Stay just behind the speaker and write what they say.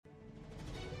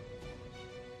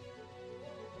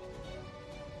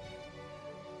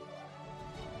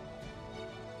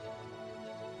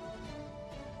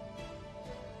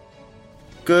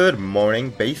Good morning,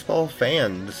 baseball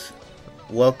fans.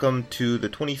 Welcome to the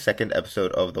 22nd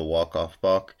episode of the Walk-Off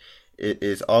Balk. It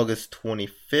is August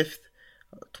 25th,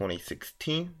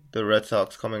 2016. The Red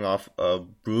Sox coming off a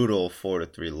brutal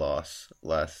 4-3 loss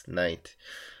last night.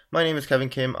 My name is Kevin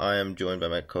Kim. I am joined by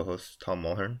my co-host Tom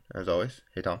Mulhern, as always.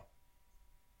 Hey, Tom.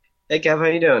 Hey Kev, how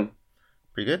you doing?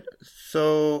 Pretty good.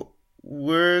 So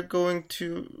we're going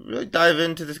to really dive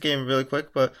into this game really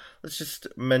quick, but let's just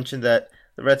mention that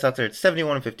the Red Sox are at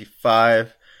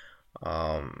 71-55.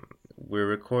 We're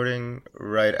recording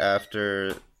right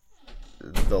after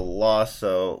the loss,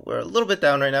 so we're a little bit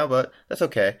down right now, but that's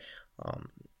okay.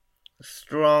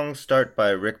 Strong start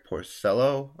by Rick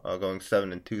Porcello, going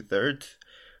 7 2/3.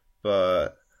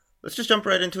 But let's just jump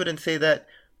right into it and say that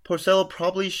Porcello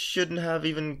probably shouldn't have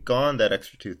even gone that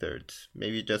extra 2/3.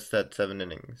 Maybe just that 7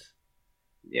 innings.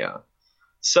 Yeah.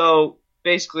 So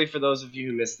basically, for those of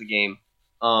you who missed the game,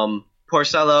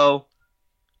 Porcello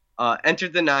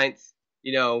entered the ninth.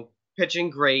 Pitching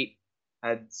great.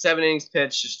 Had 7 innings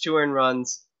pitched, just 2 earned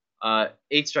runs,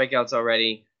 8 strikeouts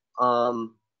already.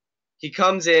 He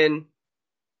comes in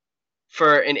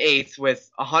for an eighth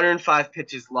with 105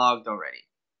 pitches logged already.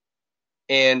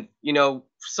 And,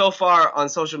 so far on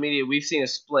social media, we've seen a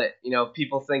split.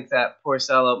 People think that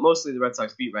Porcello, mostly the Red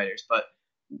Sox beat writers,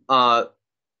 but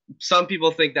some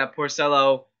people think that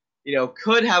Porcello,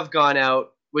 could have gone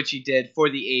out, which he did, for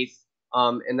the eighth.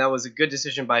 And that was a good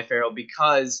decision by Farrell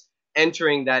because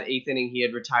entering that eighth inning, he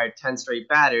had retired 10 straight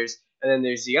batters. And then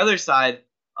there's the other side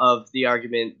of the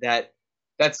argument that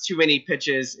that's too many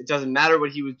pitches. It doesn't matter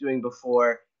what he was doing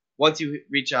before. Once you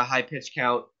reach a high pitch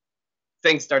count,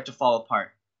 things start to fall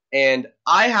apart. And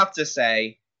I have to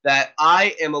say that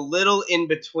I am a little in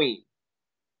between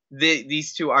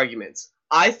these two arguments.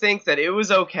 I think that it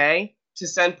was okay to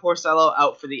send Porcello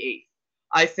out for the eighth.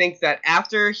 I think that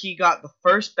after he got the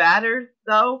first batter,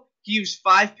 though, he used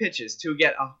 5 pitches to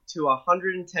get to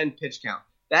 110 pitch count.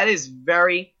 That is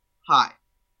very high.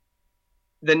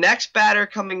 The next batter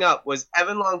coming up was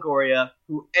Evan Longoria,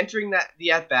 who entering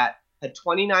the at-bat had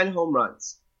 29 home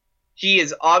runs. He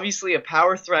is obviously a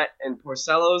power threat, and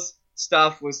Porcello's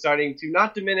stuff was starting to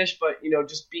not diminish, but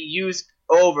just be used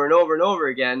over and over and over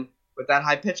again with that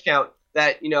high pitch count.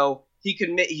 That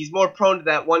he's more prone to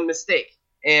that one mistake,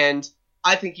 and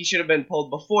I think he should have been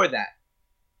pulled before that,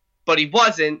 but he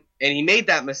wasn't, and he made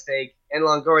that mistake, and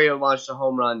Longoria launched a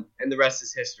home run, and the rest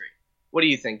is history. What do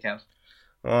you think, Kev?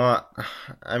 Well,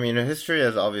 history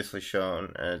has obviously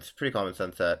shown, and it's pretty common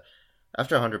sense that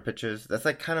after 100 pitches, that's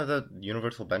like kind of the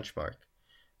universal benchmark.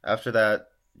 After that,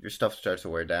 your stuff starts to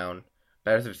wear down.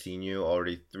 Batters have seen you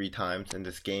already 3 times in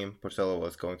this game. Porcello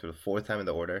was going through the 4th time in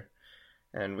the order.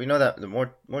 And we know that the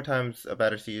more times a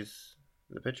batter sees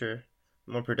the pitcher,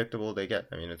 the more predictable they get.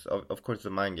 It's of course a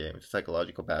mind game. It's a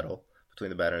psychological battle between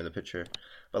the batter and the pitcher.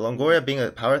 But Longoria being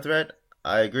a power threat,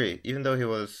 I agree. Even though he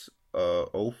was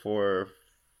 0 for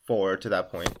 4 to that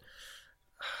point,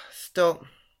 still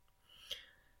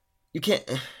you can't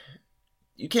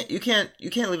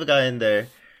leave a guy in there.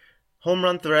 Home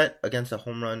run threat against a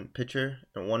home run pitcher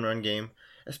in a 1-run game,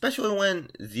 especially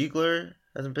when Ziegler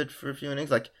hasn't pitched for a few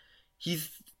innings. Like he's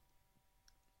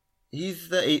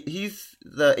the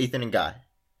 8th inning guy.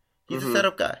 He's a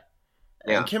setup guy,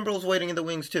 and Yeah. Kimbrel's waiting in the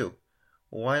wings too.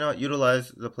 Why not utilize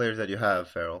the players that you have,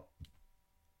 Farrell?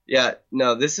 Yeah,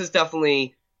 no, this is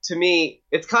definitely, to me,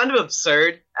 it's kind of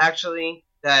absurd, actually,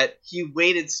 that he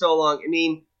waited so long.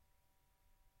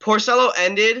 Porcello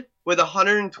ended with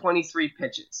 123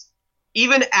 pitches.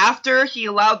 Even after he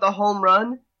allowed the home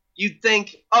run, you'd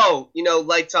think,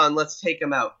 lights on, let's take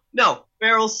him out. No,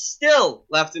 Farrell still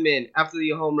left him in after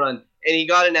the home run, and he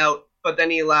got an out, but then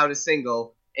he allowed a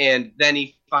single, and then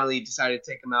he finally decided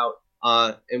to take him out,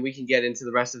 and we can get into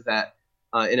the rest of that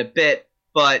in a bit.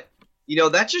 But,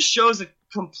 that just shows a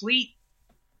complete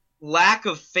lack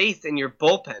of faith in your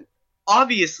bullpen.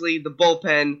 Obviously, the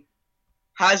bullpen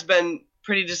has been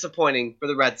pretty disappointing for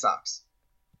the Red Sox.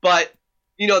 But,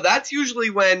 that's usually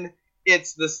when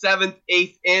it's the 7th,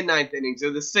 8th, and 9th innings,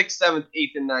 or the 6th, 7th,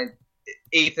 8th,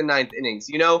 and 9th innings.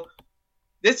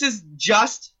 This is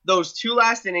just those 2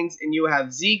 last innings, and you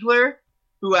have Ziegler,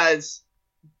 who has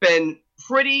been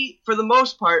for the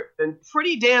most part, been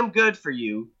pretty damn good for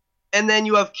you. And then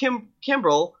you have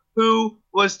Kimbrel, who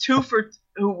was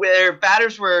where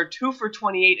batters were 2 for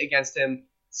 28 against him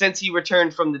since he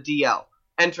returned from the DL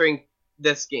entering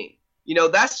this game.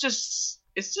 It's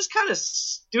just kind of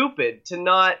stupid to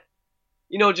not,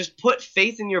 just put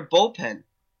faith in your bullpen.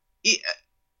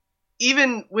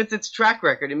 Even with its track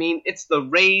record, it's the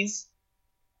Rays.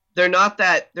 They're not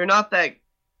that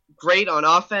great on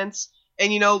offense.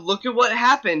 And look at what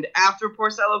happened after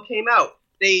Porcello came out.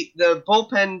 the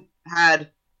bullpen had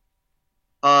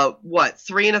 3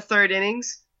 1/3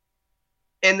 innings,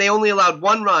 and they only allowed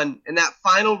 1 run, and that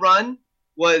final run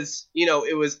was,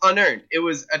 it was unearned. It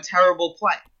was a terrible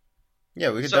play.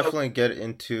 Yeah, we could definitely get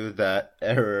into that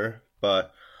error,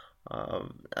 but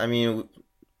I mean,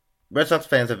 Red Sox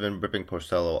fans have been ripping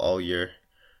Porcello all year,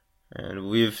 and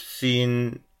we've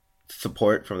seen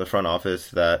support from the front office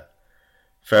that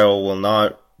Farrell will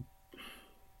not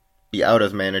be out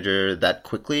as manager that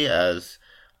quickly as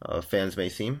fans may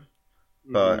seem.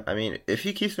 But I mean, if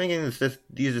he keeps making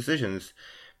these decisions,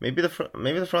 maybe the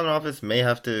front office may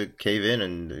have to cave in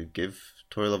and give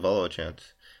Torey Lovullo a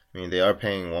chance. I mean, they are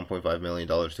paying $1.5 million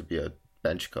to be a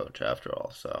bench coach after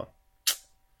all, so.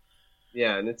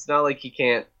 Yeah, and it's not like he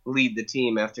can't lead the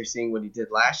team after seeing what he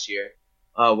did last year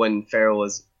when Farrell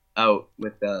was out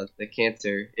with the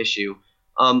cancer issue.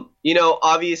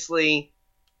 Obviously,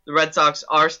 the Red Sox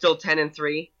are still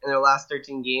 10-3 in their last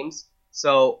 13 games,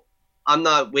 so I'm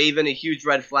not waving a huge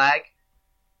red flag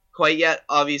quite yet.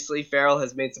 Obviously, Farrell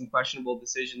has made some questionable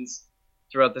decisions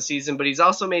throughout the season, but he's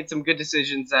also made some good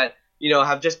decisions that,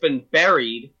 have just been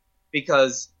buried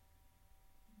because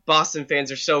Boston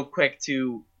fans are so quick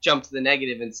to jump to the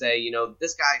negative and say,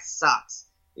 this guy sucks.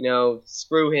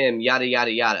 Screw him, yada,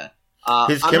 yada, yada.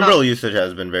 His Kimbrel usage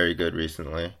has been very good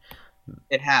recently.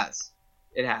 It has.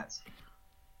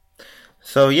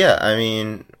 So, yeah, I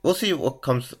mean, we'll see what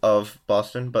comes of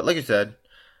Boston. But like you said,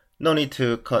 no need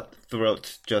to cut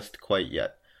throats just quite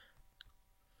yet.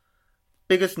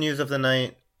 Biggest news of the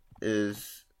night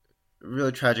is a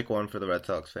really tragic one for the Red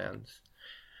Sox fans.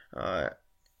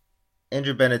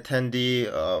 Andrew Benintendi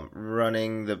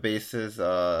running the bases.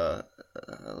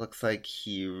 Looks like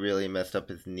he really messed up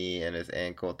his knee and his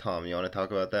ankle. Tom, you want to talk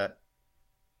about that?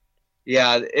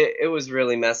 Yeah, it was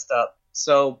really messed up.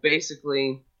 So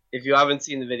basically, if you haven't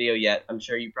seen the video yet, I'm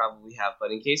sure you probably have,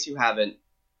 but in case you haven't,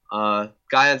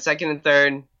 guy on second and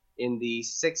third in the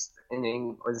 6th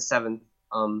inning or the 7th,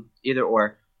 either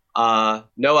or,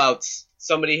 no outs.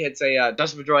 Somebody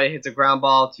Dustin Pedroia hits a ground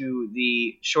ball to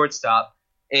the shortstop,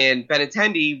 and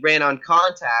Benintendi ran on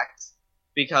contact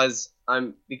because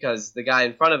the guy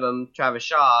in front of him, Travis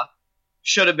Shaw,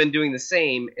 should have been doing the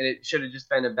same, and it should have just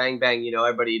been a bang bang,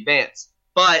 everybody advance.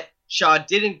 But Shaw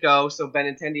didn't go, so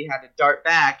Benintendi had to dart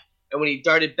back, and when he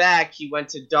darted back, he went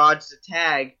to dodge the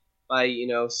tag by,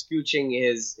 scooching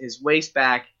his waist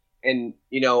back, and,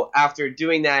 after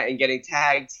doing that and getting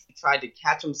tagged, he tried to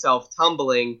catch himself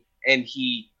tumbling, and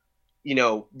he,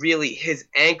 really, his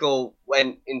ankle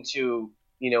went into,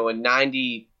 a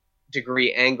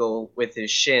 90-degree angle with his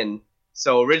shin.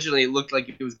 So originally it looked like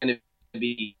it was going to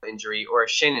be an injury or a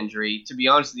shin injury. To be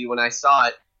honest with you, when I saw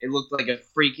it, it looked like a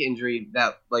freak injury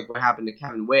that, like what happened to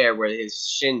Kevin Ware, where his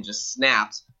shin just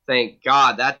snapped. Thank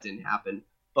God that didn't happen.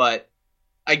 But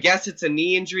I guess it's a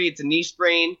knee injury. It's a knee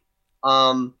sprain.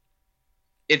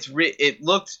 It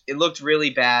looked really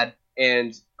bad.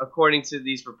 And according to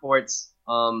these reports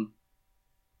of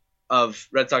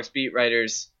Red Sox beat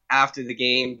writers after the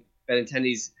game,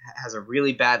 Benintendi has a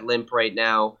really bad limp right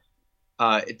now.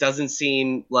 It doesn't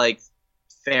seem like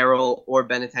Farrell or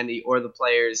Benintendi or the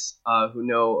players who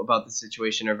know about the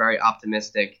situation are very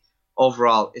optimistic.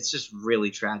 Overall, it's just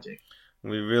really tragic.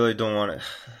 We really don't want to.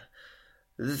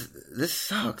 This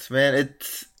sucks, man.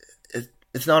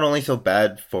 It's not only so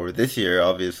bad for this year,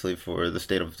 obviously, for the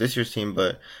state of this year's team,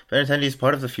 but Benintendi is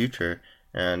part of the future,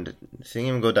 and seeing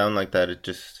him go down like that,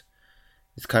 it's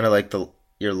kind of like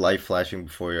your life flashing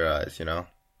before your eyes,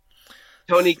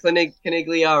 Tony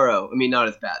Conigliaro. I mean, not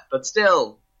as bad, but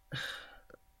still.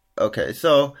 Okay,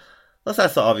 so let's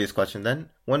ask the obvious question then.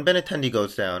 When Benintendi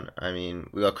goes down, I mean,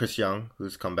 we got Chris Young,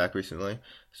 who's come back recently,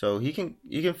 so he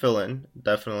can fill in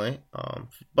definitely.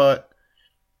 But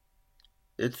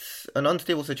it's an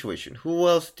unstable situation. Who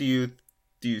else do you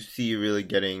see really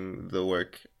getting the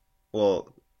work?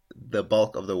 Well, the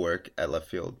bulk of the work at left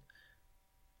field.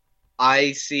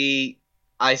 I see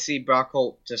Brock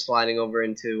Holt just sliding over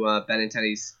into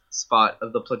Benintendi's spot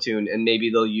of the platoon, and maybe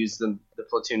they'll use the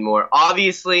platoon more.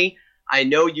 Obviously, I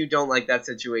know you don't like that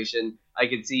situation. I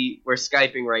can see we're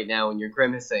Skyping right now and you're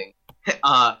grimacing.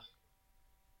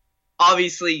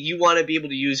 Obviously, you want to be able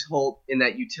to use Holt in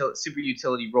that super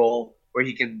utility role where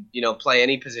he can, play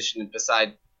any position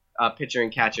beside pitcher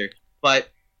and catcher. But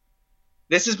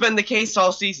this has been the case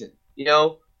all season.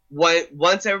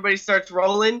 Once everybody starts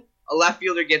rolling, a left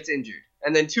fielder gets injured,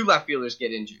 and then 2 left fielders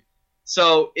get injured.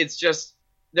 So it's just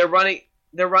they're running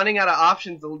out of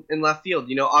options in left field.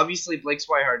 Obviously Blake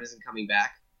Swihart isn't coming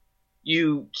back.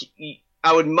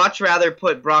 I would much rather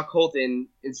put Brock Holt in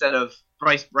instead of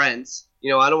Bryce Brentz.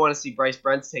 I don't want to see Bryce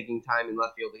Brentz taking time in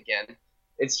left field again.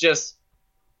 It's just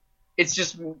it's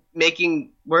just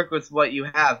making work with what you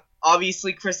have.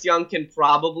 Obviously, Chris Young can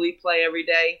probably play every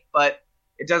day, but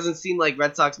it doesn't seem like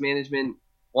Red Sox management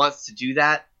wants to do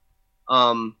that.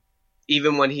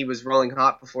 Even when he was rolling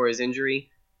hot before his injury,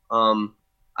 I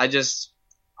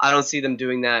don't see them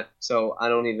doing that, so I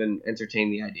don't even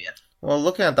entertain the idea. Well,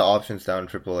 looking at the options down in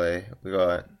AAA, we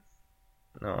got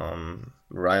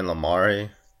Ryan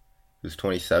Lamari, who's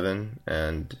 27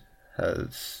 and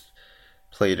has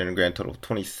played in a grand total of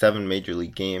 27 major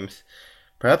league games.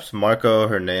 Perhaps Marco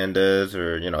Hernandez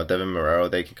or Devin Marrero,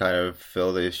 they can kind of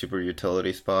fill the super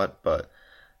utility spot, but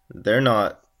they're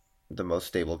not the most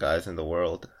stable guys in the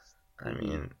world. I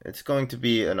mean, it's going to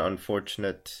be an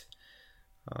unfortunate.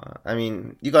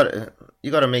 You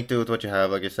gotta make do with what you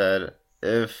have, like I said.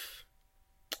 It's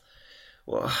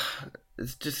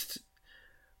just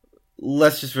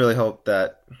let's just really hope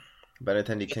that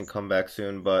Benintendi can come back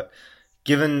soon. But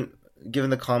given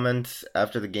the comments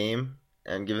after the game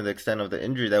and given the extent of the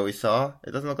injury that we saw,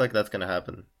 it doesn't look like that's gonna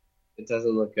happen. It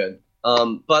doesn't look good.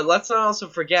 But let's not also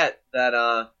forget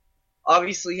that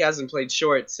obviously he hasn't played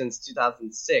short since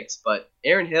 2006. But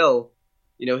Aaron Hill,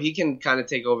 he can kind of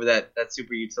take over that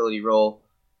super utility role.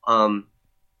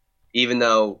 Even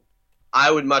though I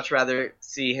would much rather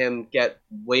see him get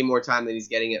way more time than he's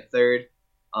getting at third.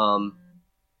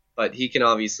 But he can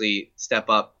obviously step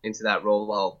up into that role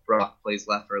while Brock plays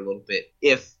left for a little bit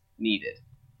if needed.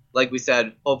 Like we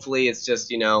said, hopefully it's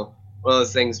just, one of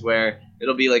those things where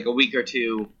it'll be like a week or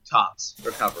two tops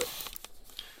recovery.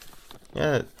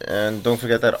 Yeah, and don't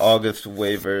forget that August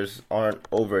waivers aren't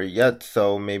over yet,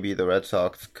 so maybe the Red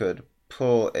Sox could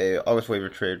pull a August waiver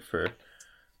trade for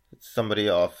somebody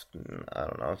off, I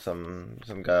don't know,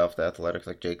 some guy off the Athletics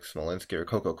like Jake Smolinski or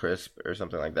Coco Crisp or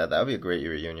something like that. That would be a great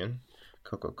reunion.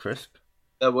 Coco Crisp.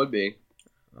 That would be.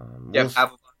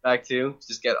 Applebaum back too.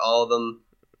 Just get all of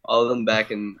them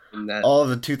back in that. All of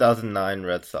the 2009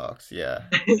 Red Sox, yeah.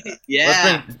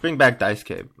 Yeah. Let's bring back Dice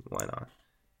Cape. Why not?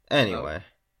 Anyway.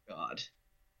 Oh, God.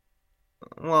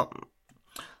 Well,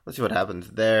 let's see what happens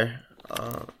there.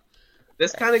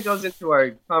 This kind of goes into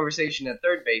our conversation at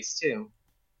third base too.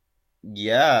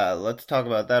 Yeah, let's talk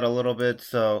about that a little bit.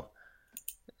 So,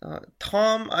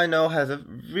 Tom, I know, has a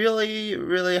really,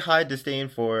 really high disdain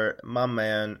for my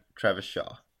man, Travis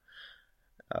Shaw.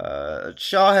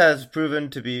 Shaw has proven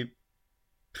to be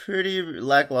pretty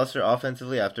lackluster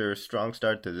offensively after a strong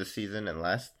start to this season and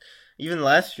last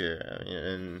year,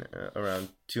 in around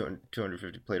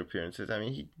 250 plate appearances. I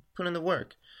mean, he put in the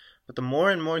work. But the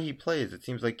more and more he plays, it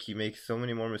seems like he makes so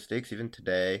many more mistakes. Even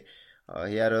today,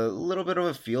 he had a little bit of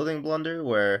a fielding blunder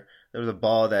where there was a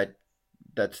ball that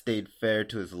stayed fair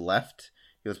to his left.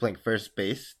 He was playing first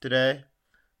base today.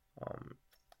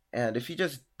 And if he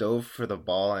just dove for the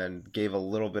ball and gave a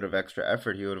little bit of extra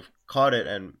effort, he would have caught it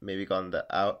and maybe gotten the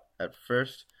out at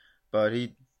first. But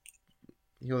he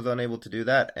was unable to do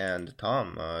that. And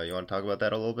Tom, you want to talk about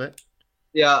that a little bit?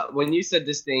 Yeah, when you said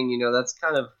disdain, that's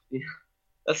kind of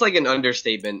that's like an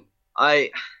understatement.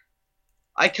 I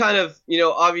kind of,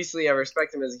 obviously I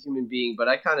respect him as a human being, but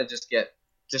I kind of just get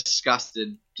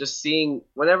disgusted just seeing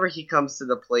whenever he comes to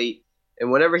the plate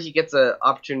and whenever he gets an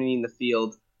opportunity in the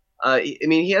field.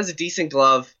 He has a decent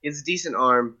glove, he has a decent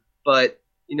arm, but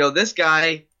this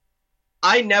guy,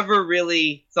 I never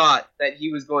really thought that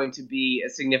he was going to be a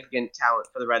significant talent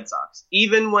for the Red Sox.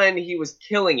 Even when he was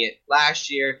killing it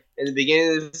last year in the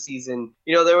beginning of the season,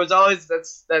 there was always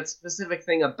that specific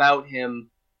thing about him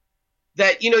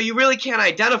that you really can't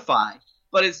identify,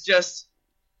 but it's just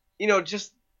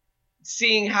just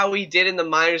seeing how he did in the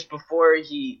minors before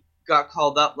he got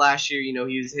called up last year.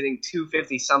 He was hitting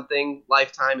 250 something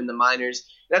lifetime in the minors.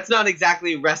 That's not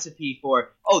exactly a recipe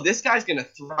for, this guy's going to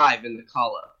thrive in the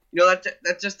call up.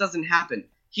 That just doesn't happen.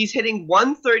 He's hitting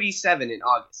 137 in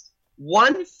August.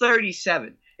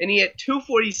 137. And he hit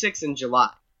 246 in July.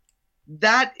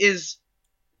 That's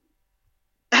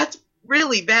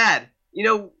really bad.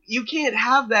 You can't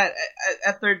have that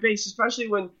at third base, especially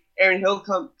when Aaron Hill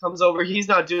comes over. He's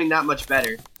not doing that much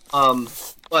better.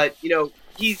 But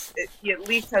he at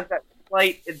least has that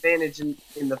slight advantage in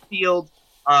the field,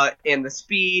 and the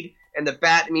speed and the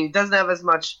bat. He doesn't have as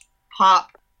much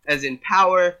pop as in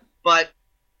power, but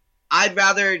I'd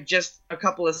rather just a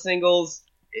couple of singles,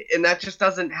 and that just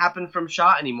doesn't happen from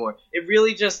Shaw anymore. It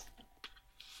really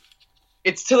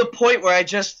it's to the point where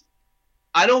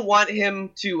I don't want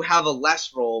him to have a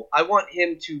less role. I want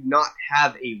him to not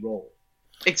have a role.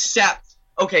 Except,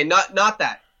 okay, not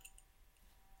that.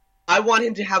 I want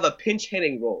him to have a pinch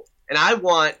hitting role.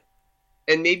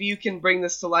 And maybe you can bring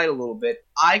this to light a little bit,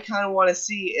 I kind of want to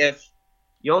see if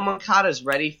Yoan Moncada's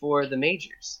ready for the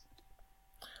majors.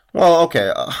 Well, okay,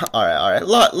 all right.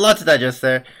 Lot to digest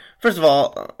there. First of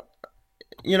all,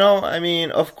 I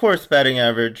mean, of course, batting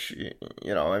average.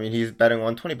 I mean, he's batting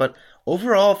 120, but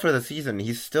overall for the season,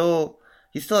 he still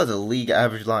has a league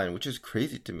average line, which is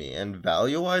crazy to me. And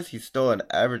value wise, he's still an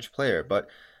average player. But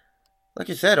like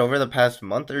you said, over the past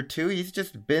month or two, he's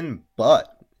just been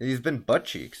butt. He's been butt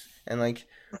cheeks, and like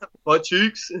Butt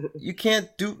cheeks. you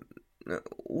can't do.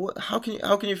 How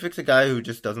can you fix a guy who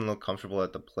just doesn't look comfortable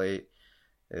at the plate?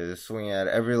 Is swinging at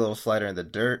every little slider in the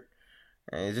dirt,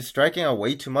 and he's just striking out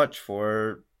way too much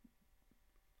for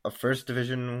a first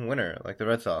division winner like the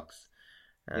Red Sox.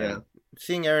 Yeah. And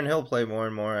seeing Aaron Hill play more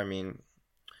and more, I mean,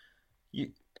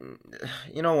 you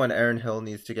when Aaron Hill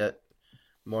needs to get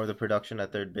more of the production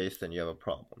at third base, then you have a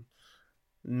problem.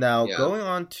 Now Yeah. going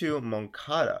on to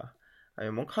Moncada, I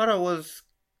mean Moncada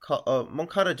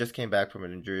just came back from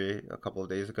an injury a couple of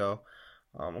days ago.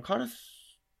 Moncada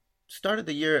started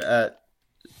the year at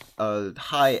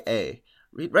high A.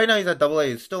 Right now he's at double A.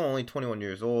 He's still only 21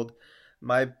 years old.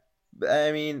 I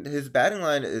mean, his batting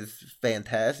line is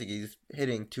fantastic. He's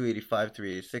hitting 285,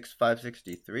 386,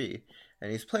 563,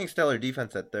 and he's playing stellar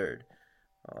defense at third.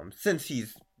 Since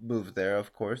he's moved there,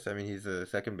 of course. I mean, he's a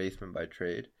second baseman by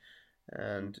trade,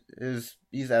 and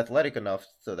he's athletic enough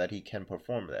so that he can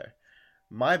perform there.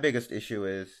 My biggest issue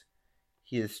is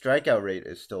his strikeout rate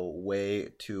is still way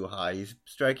too high. He's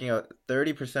striking out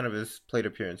 30% of his plate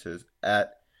appearances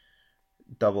at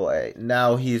double A.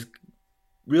 Now he's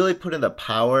really put in the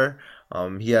power.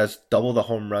 He has double the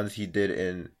home runs he did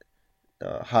in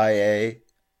high A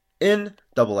in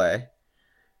double A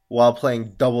while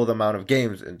playing double the amount of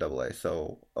games in double A.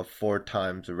 So a four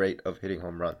times rate of hitting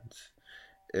home runs,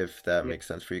 if that Yeah. makes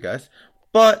sense for you guys.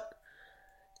 But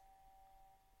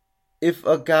if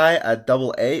a guy at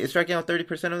double A is striking out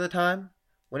 30% of the time,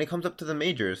 when he comes up to the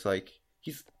majors, like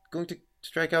he's going to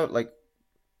strike out like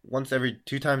once every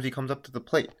two times he comes up to the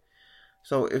plate.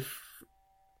 So if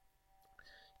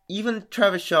even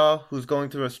Travis Shaw, who's going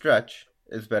through a stretch,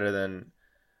 is better than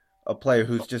a player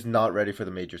who's just not ready for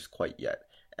the majors quite yet.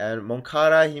 And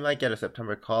Moncada, he might get a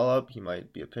September call up. He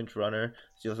might be a pinch runner,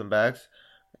 steal some bags.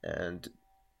 And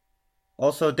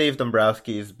also, Dave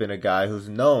Dombrowski has been a guy who's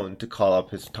known to call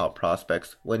up his top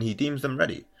prospects when he deems them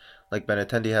ready, like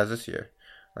Benintendi has this year,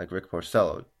 like Rick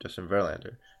Porcello, Justin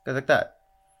Verlander, guys like that.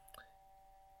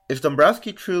 If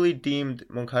Dombrowski truly deemed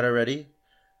Moncada ready,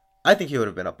 I think he would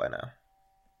have been up by now.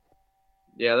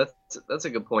 Yeah, that's a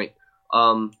good point.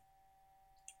 Um,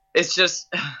 it's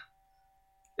just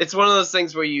it's one of those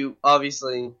things where you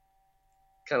obviously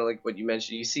kind of like what you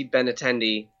mentioned. You see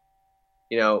Benintendi,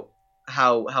 you know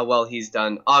how well he's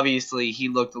done. Obviously, he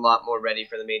looked a lot more ready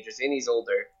for the majors, and he's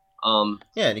older.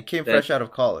 Yeah, and he came Than fresh out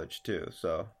of college too,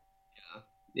 so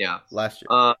yeah. last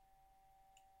year.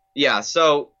 Yeah.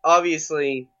 So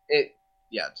obviously,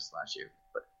 just last year.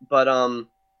 But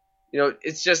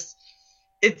it's just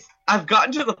it's. I've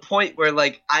gotten to the point where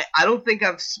like I don't think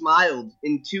I've smiled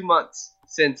in 2 months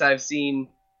since I've seen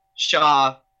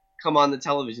Shaw come on the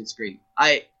television screen.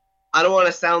 I don't want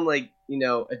to sound like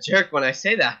a jerk when I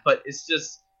say that, but it's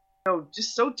just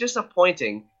so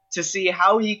disappointing to see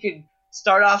how he could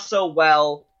start off so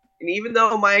well, and even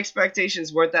though my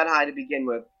expectations weren't that high to begin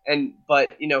with,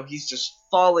 but he's just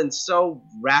fallen so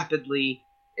rapidly.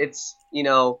 It's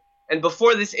and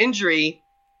before this injury,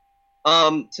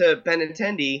 to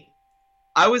Benintendi,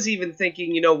 I was even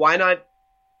thinking, why not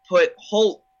put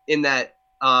Holt in that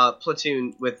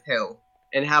platoon with Hill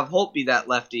and have Holt be that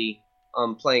lefty,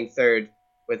 playing third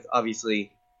with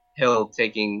obviously Hill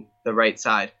taking the right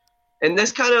side. And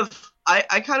this kind of,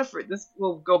 I kind of, this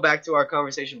will go back to our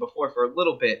conversation before for a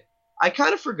little bit. I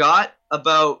kind of forgot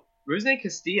about Rusney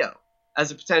Castillo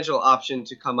as a potential option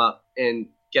to come up and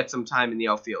get some time in the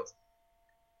outfield.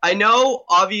 I know,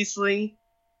 obviously,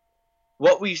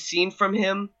 what we've seen from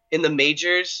him in the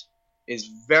majors is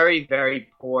very, very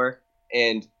poor,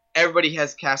 and everybody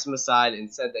has cast him aside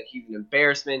and said that he's an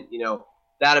embarrassment.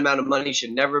 That amount of money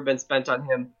should never have been spent on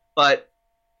him. But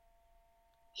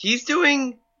he's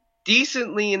doing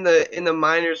decently in the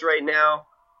minors right now.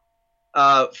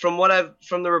 From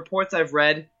the reports I've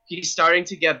read, he's starting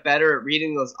to get better at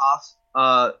reading those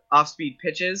off speed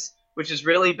pitches, which has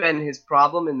really been his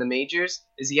problem in the majors.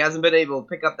 Is he hasn't been able to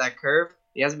pick up that curve.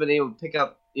 He hasn't been able to pick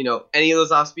up any of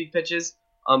those off speed pitches,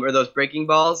 or those breaking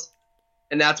balls,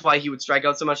 and that's why he would strike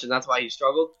out so much, and that's why he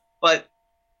struggled. But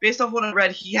based off what I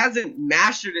read, he hasn't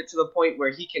mastered it to the point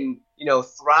where he can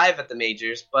thrive at the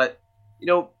majors. But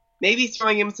maybe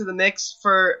throwing him into the mix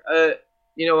for a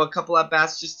couple at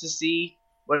bats just to see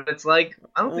what it's like.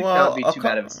 I don't think that would be too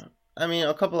bad of a. I mean,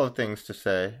 a couple of things to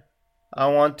say. I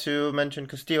want to mention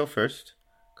Castillo first,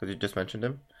 because you just mentioned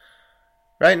him.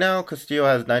 Right now, Castillo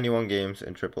has 91 games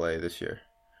in AAA this year.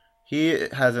 He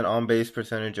has an on-base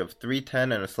percentage of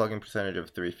 310 and a slugging percentage of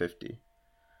 350.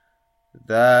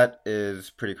 That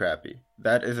is pretty crappy.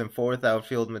 That isn't fourth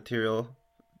outfield material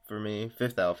for me,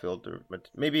 fifth outfielder, but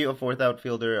maybe a fourth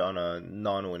outfielder on a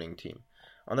non-winning team.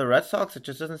 On the Red Sox, it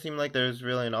just doesn't seem like there's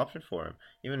really an option for him.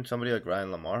 Even somebody like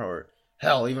Ryan Lamar, or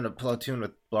hell, even a platoon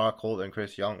with Brock Holt and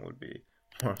Chris Young would be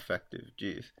more effective.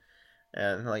 Jeez.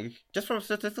 And like just from a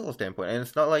statistical standpoint, and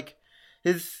it's not like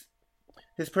his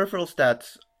peripheral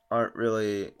stats aren't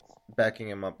really backing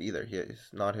him up either. He's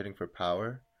not hitting for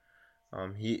power.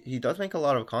 He does make a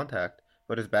lot of contact,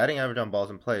 but his batting average on balls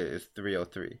in play is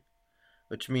 303,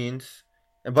 which means,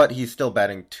 but he's still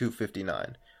batting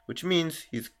 259, which means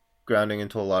he's grounding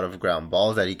into a lot of ground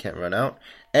balls that he can't run out,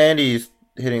 and he's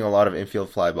hitting a lot of infield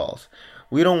fly balls.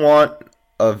 We don't want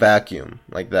a vacuum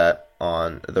like that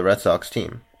on the Red Sox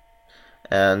team.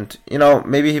 And,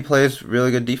 maybe he plays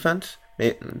really good defense.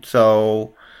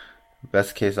 So,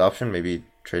 best case option, maybe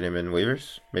trade him in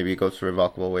waivers. Maybe he goes for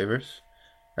revocable waivers.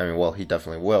 I mean, well, he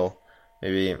definitely will.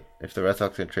 Maybe if the Red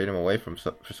Sox can trade him away for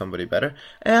somebody better.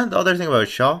 And the other thing about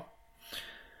Shaw,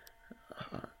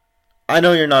 I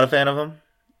know you're not a fan of him,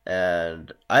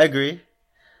 and I agree.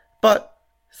 But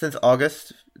since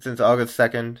August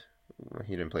 2nd,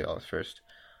 he didn't play August 1st,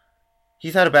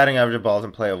 he's had a batting average of balls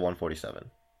in play of 147.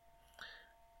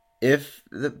 If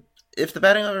the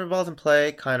batting average of balls in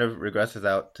play kind of regresses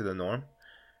out to the norm,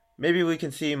 maybe we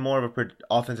can see more of a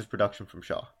offensive production from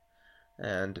Shaw.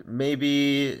 And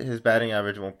maybe his batting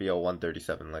average won't be a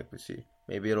 137 like we see.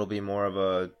 Maybe it'll be more of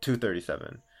a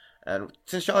 237. And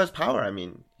since Shaw has power, I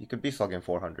mean, he could be slugging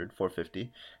 400,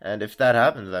 450. And if that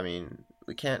happens, I mean,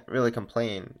 we can't really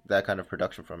complain that kind of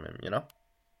production from him,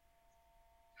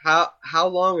 How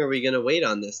long are we going to wait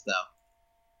on this, though?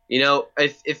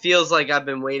 It feels like I've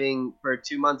been waiting for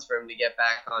 2 months for him to get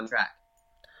back on track.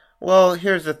 Well,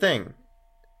 here's the thing.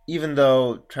 Even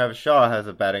though Travis Shaw has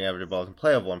a batting average of balls in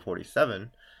play of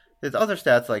 147, his other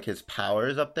stats, like his power,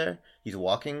 is up there. He's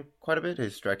walking quite a bit.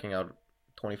 He's striking out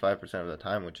 25% of the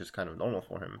time, which is kind of normal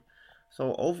for him.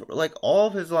 So, all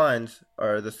of his lines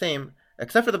are the same,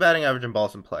 except for the batting average and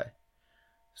balls in play.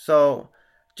 So,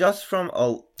 just from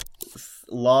a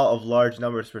law of large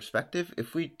numbers perspective,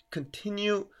 if we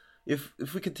continue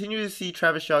to see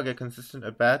Travis Shaw get consistent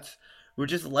at bats, we're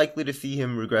just likely to see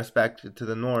him regress back to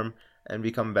the norm and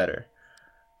become better.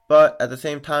 But at the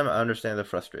same time, I understand the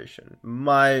frustration.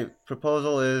 My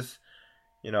proposal is,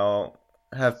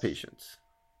 have patience.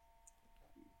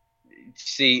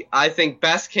 See, I think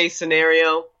best case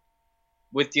scenario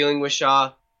with dealing with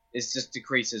Shaw is just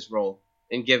decrease his role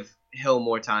and give Hill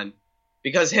more time.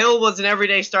 Because Hill was an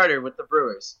everyday starter with the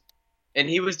Brewers, and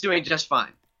he was doing just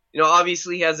fine.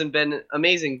 Obviously he hasn't been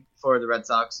amazing for the Red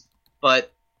Sox,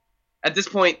 but at this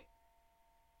point,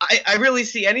 I really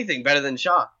see anything better than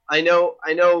Shaw. I know,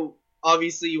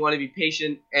 obviously you want to be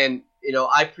patient, and,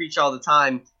 I preach all the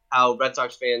time how Red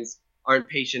Sox fans aren't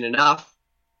patient enough,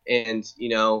 and,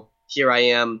 here I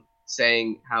am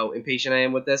saying how impatient I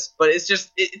am with this, but it's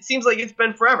just, it seems like it's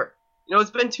been forever.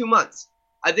 It's been 2 months.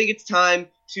 I think it's time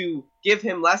to give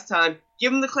him less time,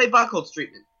 give him the Clay Buchholz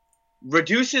treatment,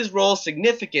 reduce his role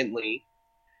significantly,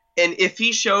 and if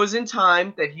he shows in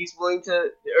time that he's willing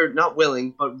to, or not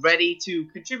willing, but ready to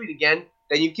contribute again,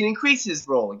 then you can increase his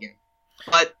role again.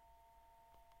 But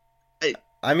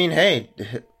I mean, hey,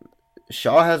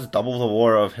 Shaw has double the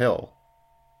WAR of Hill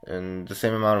and the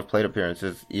same amount of plate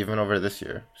appearances even over this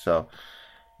year. So,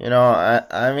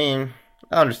 I mean,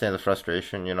 I understand the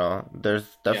frustration,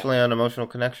 There's definitely an emotional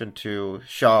connection to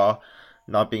Shaw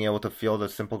not being able to field a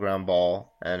simple ground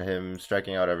ball and him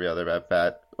striking out every other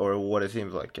at-bat, or what it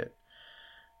seems like it.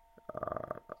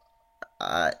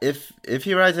 If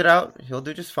he rides it out, he'll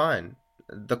do just fine.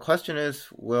 The question is,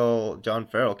 will John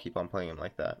Farrell keep on playing him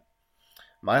like that?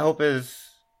 My hope is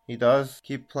he does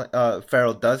keep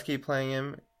Farrell does keep playing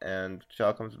him, and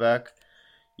Shaw comes back.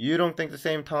 You don't think the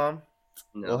same, Tom?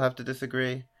 No. We'll have to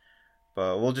disagree,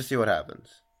 but we'll just see what happens.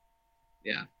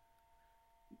 Yeah.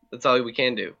 That's all we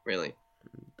can do, really.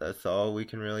 That's all we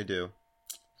can really do.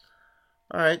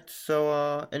 All right,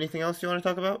 so anything else you want to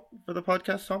talk about for the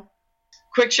podcast, Tom?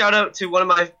 Quick shout out to one of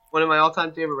my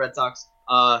all-time favorite Red Sox,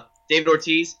 David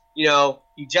Ortiz.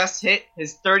 He just hit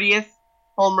his 30th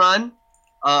home run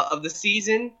of the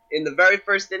season in the very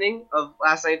first inning of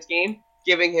last night's game,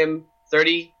 giving him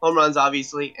 30 home runs,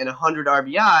 obviously, and 100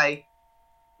 RBI,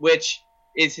 which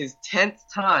is his 10th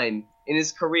time in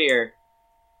his career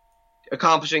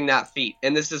accomplishing that feat.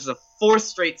 And this is the 4th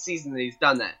straight season that he's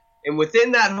done that. And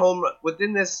within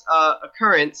this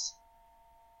occurrence,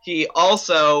 he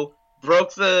also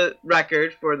broke the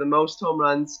record for the most home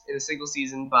runs in a single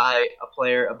season by a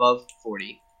player above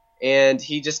 40. And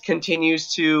he just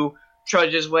continues to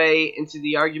trudge his way into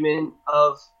the argument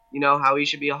of, how he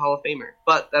should be a Hall of Famer.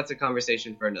 But that's a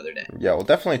conversation for another day. Yeah, we'll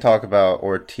definitely talk about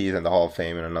Ortiz and the Hall of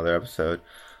Fame in another episode.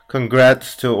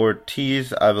 Congrats to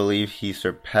Ortiz. I believe he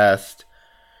surpassed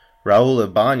Raul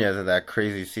Ibanez in that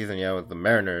crazy season, with the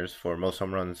Mariners for most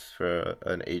home runs for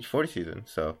an age 40 season.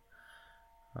 So,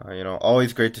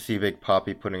 always great to see Big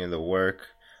Papi putting in the work.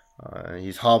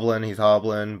 He's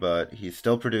hobbling, but he's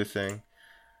still producing.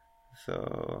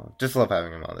 So, just love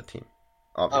having him on the team,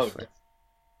 obviously. Oh.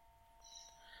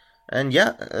 And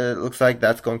yeah, it looks like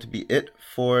that's going to be it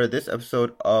for this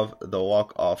episode of the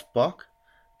Walk Off Block.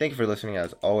 Thank you for listening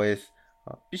as always.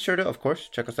 Be sure to, of course,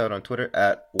 check us out on Twitter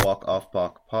at Walk Off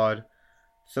Block Pod.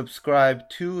 Subscribe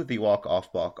to the Walk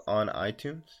Off Block on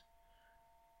iTunes.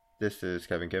 This is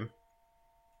Kevin Kim.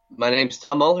 My name's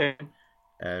Tom Mulhern.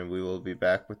 And we will be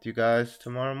back with you guys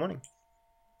tomorrow morning.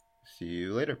 See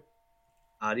you later.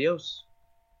 Adios.